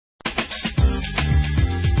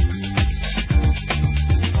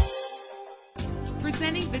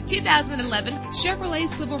the 2011 Chevrolet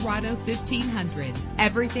Silverado 1500.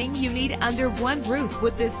 Everything you need under one roof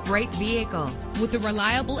with this great vehicle. With a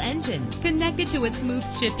reliable engine connected to a smooth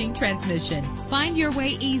shifting transmission. Find your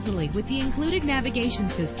way easily with the included navigation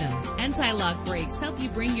system. Anti-lock brakes help you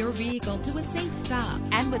bring your vehicle to a safe stop.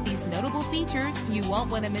 And with these notable features, you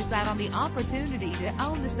won't want to miss out on the opportunity to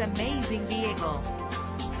own this amazing vehicle.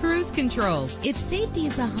 Cruise control. If safety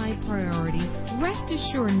is a high priority, rest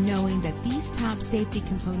assured knowing that these top safety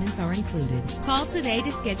components are included. Call today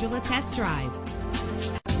to schedule a test drive.